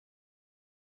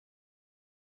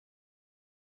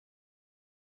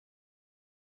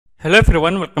Hello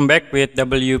everyone, welcome back with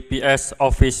WPS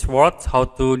Office Words, how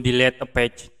to delete a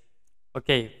page.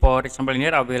 Okay, for example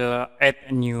here I will add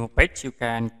a new page. You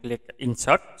can click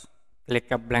insert, click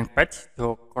a blank page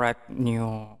to create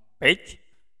new page.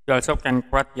 You also can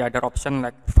create the other option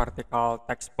like vertical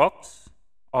text box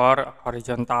or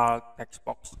horizontal text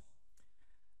box.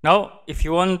 Now if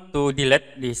you want to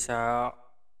delete this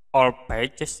all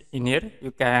pages in here,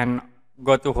 you can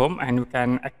go to home and you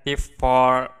can active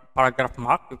for paragraph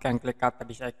mark. You can click at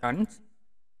these icons.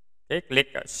 Okay, click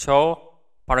show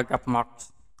paragraph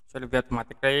marks. So you will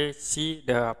automatically see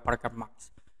the paragraph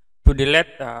marks. To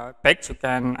delete page, you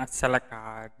can select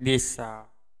these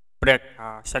break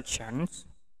sections.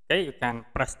 Okay, you can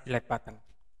press delete button.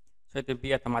 So it will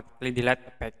be automatically delete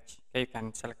the page. Okay, you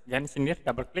can select again in here,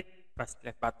 double click, press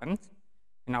delete buttons,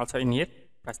 and also in here,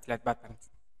 press delete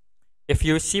buttons. If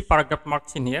you see paragraph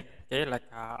marks in here, okay,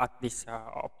 like at these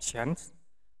options,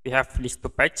 we have these two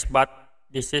pages, but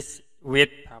this is with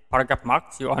paragraph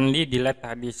marks. You only delete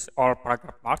this all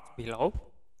paragraph marks below,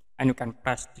 and you can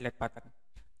press delete button.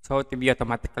 So it will be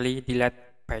automatically delete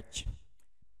page.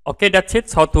 Okay, that's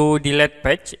it. How to delete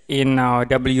page in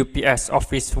WPS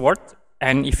Office Word.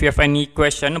 And if you have any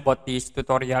question about this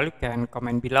tutorial, you can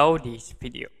comment below this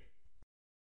video.